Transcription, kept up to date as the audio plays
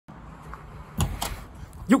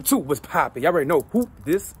YouTube was popping. Y'all already know who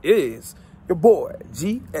this is. Your boy,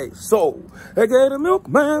 G.A. Soul. Aka the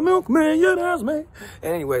milkman, yeah, that's me.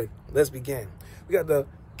 Anyway, let's begin. We got the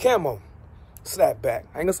camo snapback.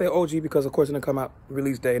 I ain't gonna say OG because, of course, it's gonna come out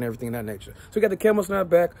release day and everything of that nature. So we got the camo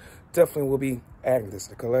snapback. Definitely will be adding this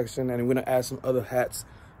to the collection, and we're gonna add some other hats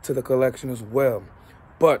to the collection as well.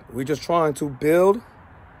 But we're just trying to build.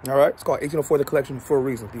 All right, it's called 1804 the collection for a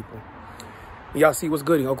reason, people. Y'all see what's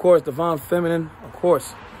good. Of course, Divine Feminine, of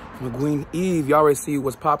course, McQueen Eve. Y'all already see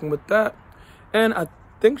what's popping with that. And I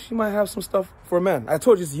think she might have some stuff for men. I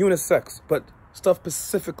told you it's unisex, but stuff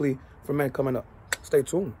specifically for men coming up. Stay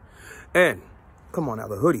tuned. And come on now,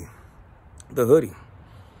 the hoodie. The hoodie.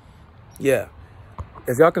 Yeah.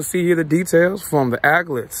 As y'all can see here, the details from the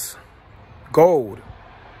aglets. Gold.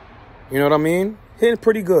 You know what I mean? Hitting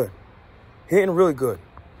pretty good. Hitting really good.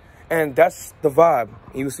 And that's the vibe.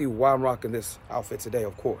 And you see why I'm rocking this outfit today,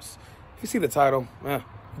 of course. If you see the title, you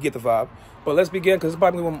get the vibe. But let's begin, because it's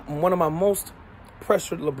probably one of my most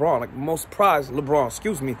pressured LeBron, like most prized LeBron,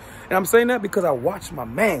 excuse me. And I'm saying that because I watched my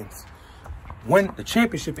mans win the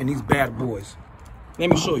championship in these bad boys. Let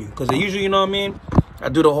me show you, because they usually, you know what I mean, I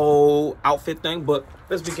do the whole outfit thing. But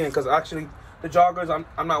let's begin, because actually the joggers,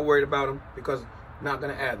 I'm not worried about them, because I'm not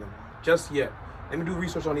going to add them just yet. Let me do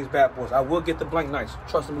research on these bad boys. I will get the blank nights.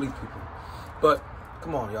 Trust and believe, people. But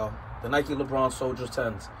come on, y'all. The Nike LeBron Soldiers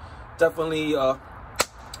 10s. Definitely,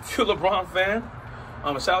 if you're a LeBron fan,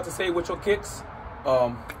 shout out to Say With Your Kicks.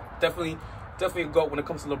 Definitely a GOAT when it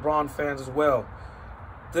comes to LeBron fans as well.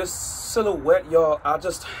 This silhouette, y'all,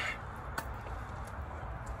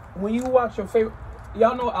 when you watch your favorite,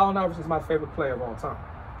 y'all know Allen Iverson is my favorite player of all time.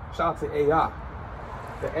 Shout out to AI,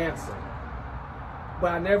 the answer.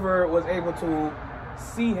 But I never was able to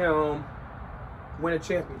see him win a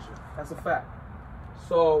championship. That's a fact.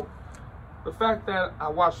 So the fact that I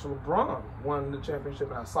watched LeBron win the championship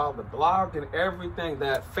and I saw the blog and everything,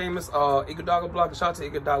 that famous Iguodala blog, shout out to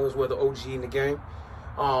Iguodala, is where the OG in the game.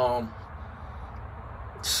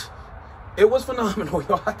 It was phenomenal,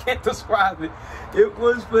 y'all. I can't describe it. It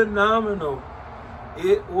was phenomenal.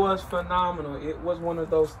 It was phenomenal. It was one of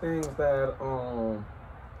those things that,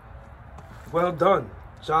 well done.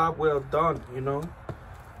 Job well done, you know.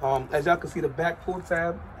 As y'all can see, the back pull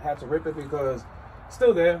tab, I had to rip it because it's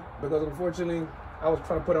still there. Because unfortunately, I was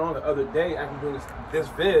trying to put it on the other day after doing this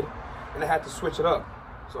vid, and I had to switch it up.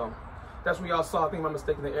 So that's when y'all saw, I think I'm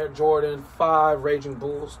mistaken, the Air Jordan 5 Raging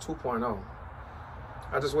Bulls 2.0.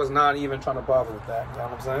 I just was not even trying to bother with that. You know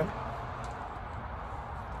what I'm saying?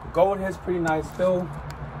 Gold head's pretty nice. Still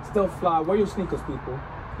fly. Wear your sneakers, people.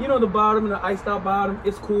 You know, the bottom and the iced out bottom,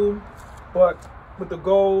 it's cool. But with the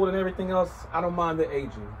gold and everything else, I don't mind the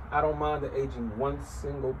aging. I don't mind the aging one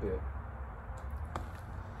single bit.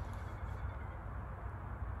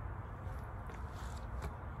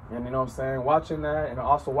 And you know what I'm saying? Watching that, and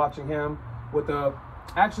also watching him with the,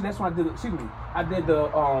 actually that's when I did, excuse me, I did the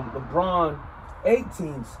LeBron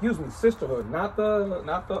 18, excuse me, sisterhood, not the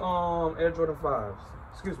Air Jordan 5s,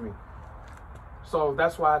 excuse me. So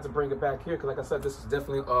that's why I had to bring it back here, because like I said, this is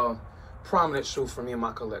definitely a prominent shoe for me in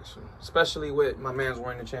my collection, especially with my man's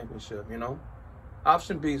wearing the championship, you know.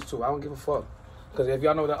 Option B's too, I don't give a fuck. Because if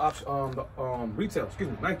y'all know the option, retail, excuse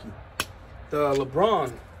me, Nike, the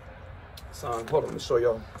LeBron sign, hold on, let me show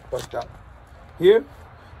y'all. Watch out. Here,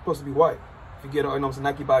 supposed to be white. If you get, you know, it's a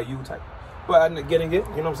Nike by you type. But I ended up getting it,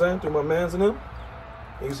 you know what I'm saying, through my mans and them.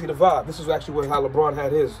 And you see the vibe. This is actually how LeBron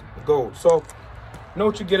had his gold. So, know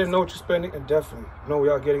what you're getting, know what you're spending, and definitely know where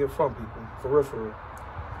y'all getting it from, people. For real, for real.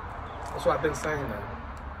 That's why I've been saying that.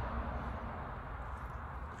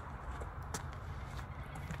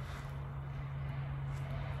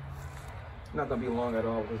 It's not gonna be long at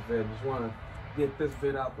all with this vid. Just wanna get this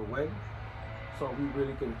vid out the way so we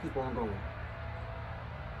really can keep on going.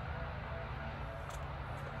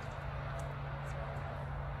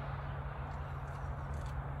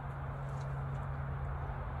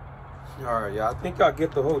 All right, y'all. I think y'all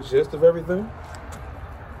get the whole gist of everything.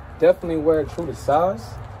 Definitely wear true to size.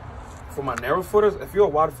 For my narrow footers, if you're a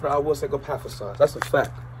wide footer, I will say go half a size. That's a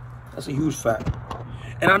fact. That's a huge fact.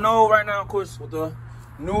 And I know right now, of course, with the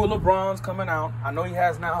new LeBrons coming out, I know he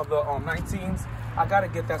has now the 19s. I gotta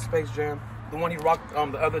get that Space Jam, the one he rocked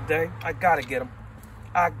the other day. I gotta get him.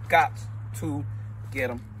 I got to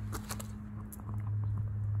get him.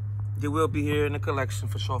 They will be here in the collection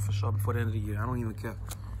for sure, before the end of the year. I don't even care.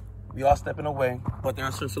 We are stepping away, but there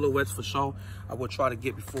are some silhouettes for sure I will try to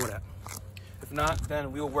get before that. If not,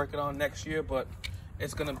 then we'll work it on next year, but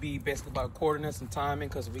it's gonna be basically about coordinates and timing,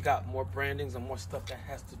 because we got more brandings and more stuff that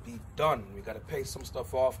has to be done. We gotta pay some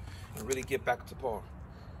stuff off and really get back to par.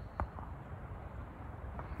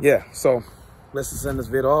 Yeah, so let's just send this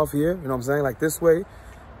vid off here. You know what I'm saying? Like this way,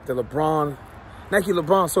 the LeBron, Nike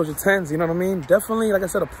LeBron Social 10s, you know what I mean? Definitely, like I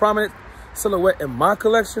said, a prominent silhouette in my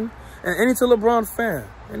collection. And any to LeBron fan,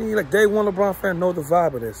 any like day one LeBron fan know the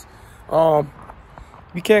vibe of this.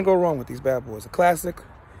 You can't go wrong with these bad boys. A classic,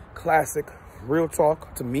 real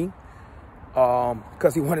talk to me,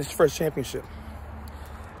 because he won his first championship.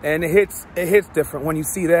 And it hits different when you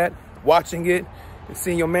see that, watching it, and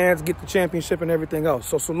seeing your mans get the championship and everything else.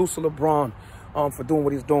 So salute to LeBron for doing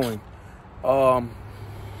what he's doing. I'm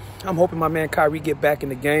hoping my man Kyrie get back in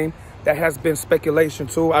the game. That has been speculation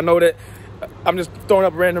too. I know that I'm just throwing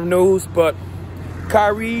up random news, but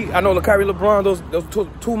Kyrie, I know Kyrie, LeBron, those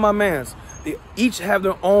two of my mans, they each have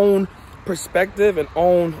their own perspective and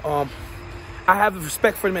own, I have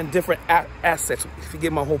respect for them in different assets, if you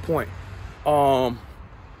get my whole point.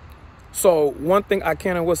 So one thing I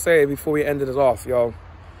can and will say before we end this off, y'all,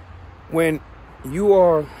 when you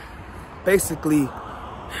are basically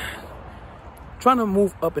trying to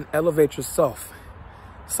move up and elevate yourself,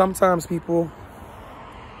 sometimes people,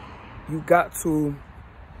 you got to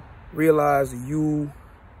realize you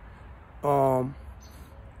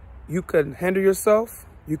could handle yourself,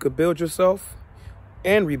 you could build yourself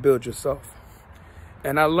and rebuild yourself.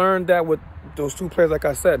 And I learned that with those two players, like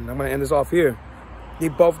I said, and I'm going to end this off here. They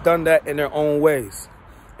both done that in their own ways.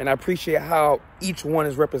 And I appreciate how each one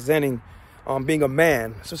is representing being a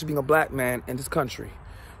man, especially being a black man in this country.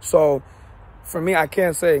 So for me, I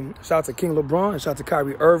can say shout out to King LeBron and shout out to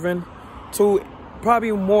Kyrie Irving, two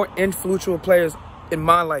probably more influential players in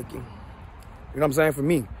my liking. You know what I'm saying? For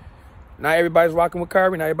me, not everybody's rocking with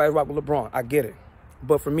Kyrie, not everybody's rocking with LeBron. I get it.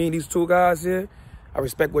 But for me, these two guys here, I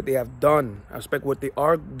respect what they have done. I respect what they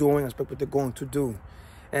are doing. I respect what they're going to do.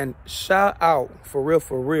 And shout out, for real,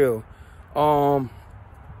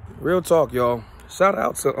 real talk, y'all. Shout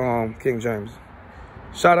out to King James.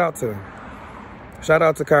 Shout out to him. Shout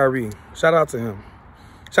out to Kyrie. Shout out to him.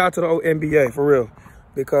 Shout out to the NBA, for real.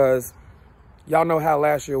 Because y'all know how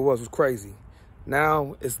last year was crazy.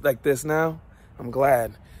 Now, it's like this now. I'm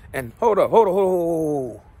glad. And hold up.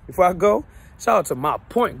 Before I go, shout out to my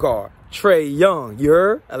point guard, Trae Young. You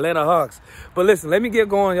heard? Atlanta Hawks. But listen, let me get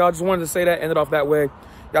going, y'all. Just wanted to say that, end it off that way.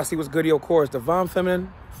 Y'all see what's goody, of course. Divine Feminine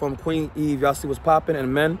from Queen Eve. Y'all see what's popping.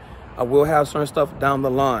 And men, I will have certain stuff down the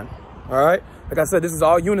line. All right? Like I said, this is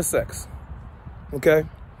all unisex. Okay?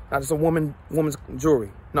 Not just a woman's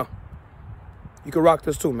jewelry. No. You can rock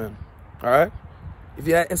this too, man. All right? If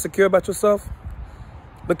you're insecure about yourself,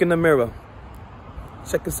 look in the mirror.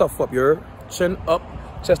 Check yourself up, you heard? Chin up,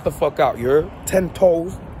 chest the fuck out, you heard? 10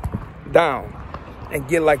 toes down. And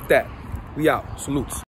get like that. We out. Salutes.